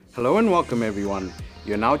Hello and welcome everyone.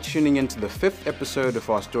 You're now tuning into the 5th episode of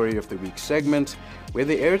our Story of the Week segment, where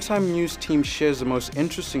the Airtime News team shares the most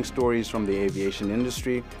interesting stories from the aviation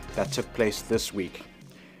industry that took place this week.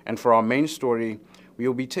 And for our main story, we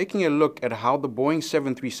will be taking a look at how the Boeing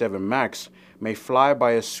 737 MAX may fly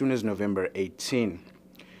by as soon as November 18.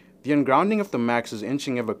 The ungrounding of the MAX is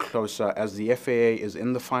inching ever closer as the FAA is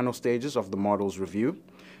in the final stages of the model's review,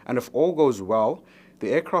 and if all goes well, the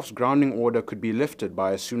aircraft's grounding order could be lifted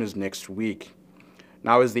by as soon as next week.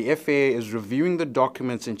 Now, as the FAA is reviewing the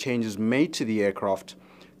documents and changes made to the aircraft,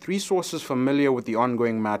 3 sources familiar with the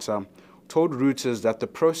ongoing matter told Reuters that the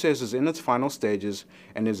process is in its final stages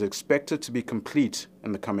and is expected to be complete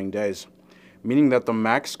in the coming days, meaning that the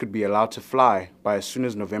MAX could be allowed to fly by as soon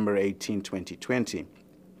as November 18, 2020.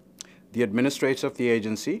 The administrator of the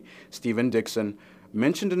agency, Stephen Dixon,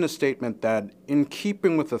 mentioned in a statement that, in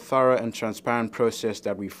keeping with the thorough and transparent process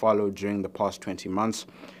that we followed during the past 20 months,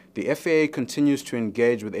 the FAA continues to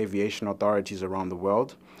engage with aviation authorities around the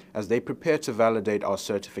world as they prepare to validate our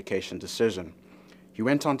certification decision. He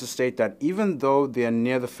went on to state that even though they are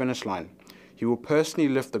near the finish line, he will personally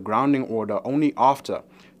lift the grounding order only after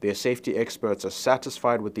their safety experts are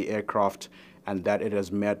satisfied with the aircraft and that it has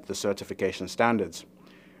met the certification standards.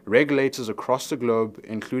 Regulators across the globe,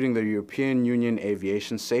 including the European Union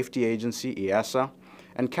Aviation Safety Agency, EASA,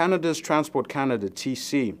 and Canada's Transport Canada,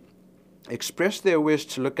 TC, expressed their wish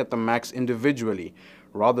to look at the MAX individually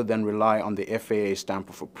rather than rely on the FAA stamp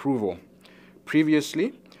of approval.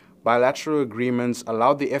 Previously, bilateral agreements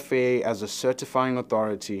allowed the FAA as a certifying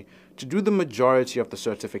authority to do the majority of the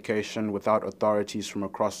certification without authorities from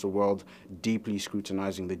across the world deeply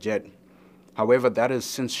scrutinizing the jet. However, that has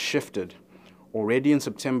since shifted. Already in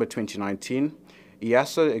September 2019,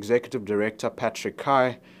 EASA Executive Director Patrick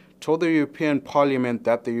Kai told the European Parliament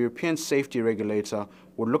that the European safety regulator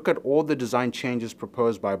would look at all the design changes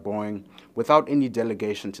proposed by Boeing without any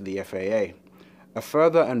delegation to the FAA. A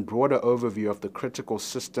further and broader overview of the critical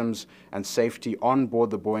systems and safety on board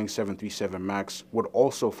the Boeing 737 MAX would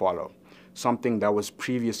also follow, something that was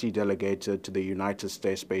previously delegated to the United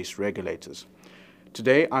States-based regulators.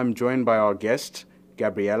 Today, I'm joined by our guest,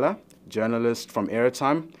 Gabriela, journalist from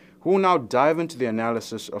Airtime, who will now dive into the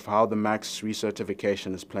analysis of how the MAX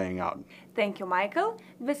recertification is playing out. Thank you, Michael.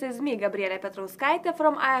 This is me, Gabriela Petrouskaite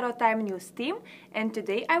from Aerotime News team, and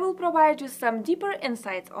today I will provide you some deeper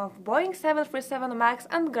insights on Boeing 737 MAX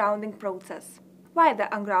ungrounding process. Why the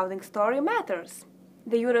ungrounding story matters.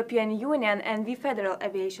 The European Union and the Federal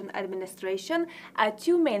Aviation Administration are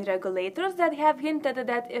 2 main regulators that have hinted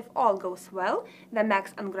that if all goes well, the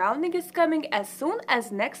MAX ungrounding is coming as soon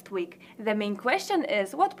as next week. The main question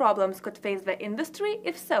is what problems could face the industry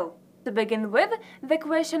if so. To begin with, the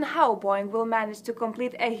question how Boeing will manage to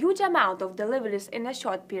complete a huge amount of deliveries in a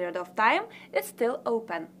short period of time is still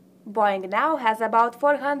open. Boeing now has about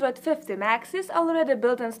 450 MAXes already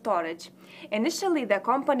built in storage. Initially, the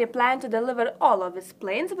company planned to deliver all of its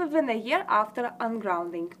planes within a year after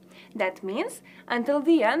ungrounding. That means until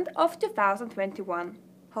the end of 2021.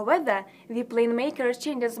 However, the plane maker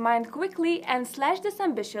changed its mind quickly and slashed this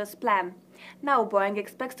ambitious plan. Now Boeing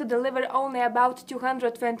expects to deliver only about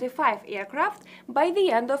 225 aircraft by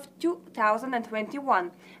the end of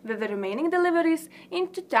 2021, with the remaining deliveries in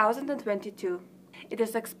 2022. It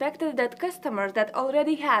is expected that customers that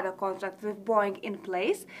already have a contract with Boeing in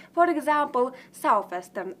place, for example,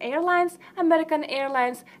 Southwestern Airlines, American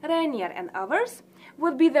Airlines, Ryanair and others,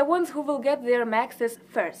 would be the ones who will get their MAXes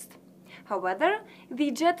first. However,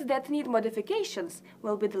 the jets that need modifications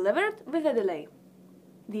will be delivered with a delay.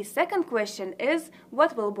 The second question is,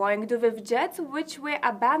 what will Boeing do with jets which were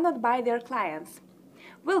abandoned by their clients?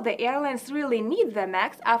 Will the airlines really need the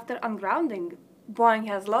MAX after ungrounding? Boeing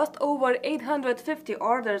has lost over 850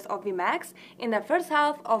 orders of the MAX in the first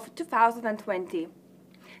half of 2020.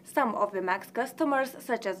 Some of the MAX customers,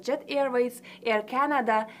 such as Jet Airways, Air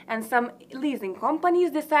Canada, and some leasing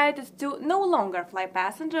companies decided to no longer fly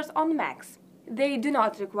passengers on MAX. They do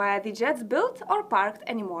not require the jets built or parked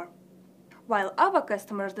anymore. While other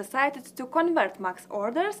customers decided to convert MAX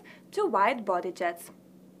orders to wide-body jets.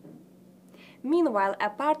 Meanwhile, a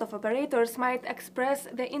part of operators might express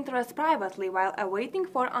their interest privately while awaiting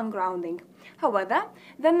for ungrounding. However,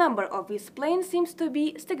 the number of these planes seems to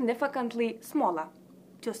be significantly smaller.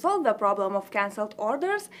 To solve the problem of cancelled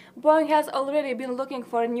orders, Boeing has already been looking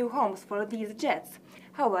for new homes for these jets.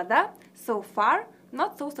 However, so far,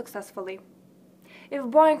 not so successfully. If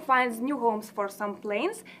Boeing finds new homes for some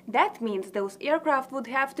planes, that means those aircraft would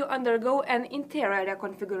have to undergo an interior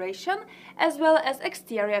reconfiguration as well as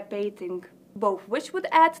exterior painting, both which would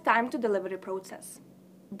add time to delivery process.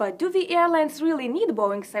 But do the airlines really need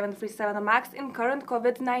Boeing 737 MAX in current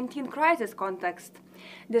COVID-19 crisis context?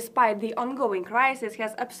 Despite the ongoing crisis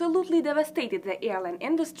has absolutely devastated the airline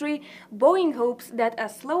industry, Boeing hopes that a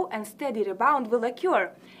slow and steady rebound will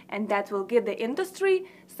occur, and that will give the industry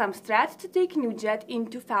some strength to take new jet in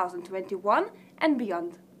 2021 and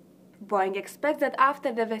beyond. Boeing expects that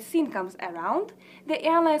after the vaccine comes around, the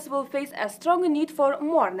airlines will face a strong need for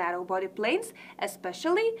more narrow-body planes,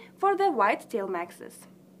 especially for the wide-tail MAXs.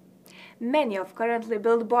 Many of currently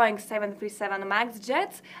built Boeing 737 MAX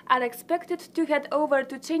jets are expected to head over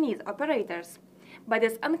to Chinese operators, but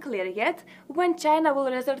it's unclear yet when China will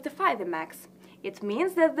recertify the MAX. It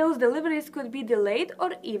means that those deliveries could be delayed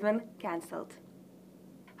or even cancelled.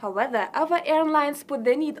 However, other airlines put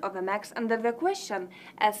the need of a MAX under the question,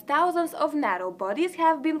 as thousands of narrow bodies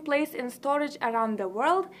have been placed in storage around the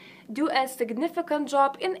world due to a significant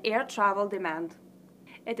drop in air travel demand.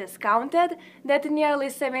 It is counted that nearly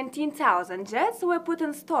 17,000 jets were put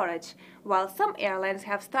in storage, while some airlines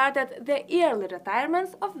have started the yearly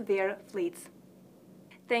retirements of their fleets.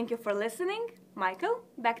 Thank you for listening. Michael,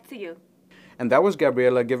 back to you. And that was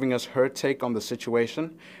Gabriela giving us her take on the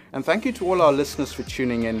situation. And thank you to all our listeners for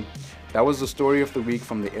tuning in. That was the story of the week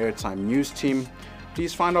from the Airtime News team.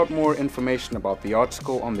 Please find out more information about the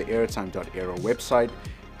article on the airtime.aero website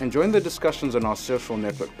and join the discussions on our social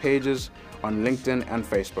network pages on LinkedIn and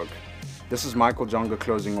Facebook. This is Michael Jonga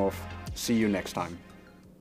closing off. See you next time.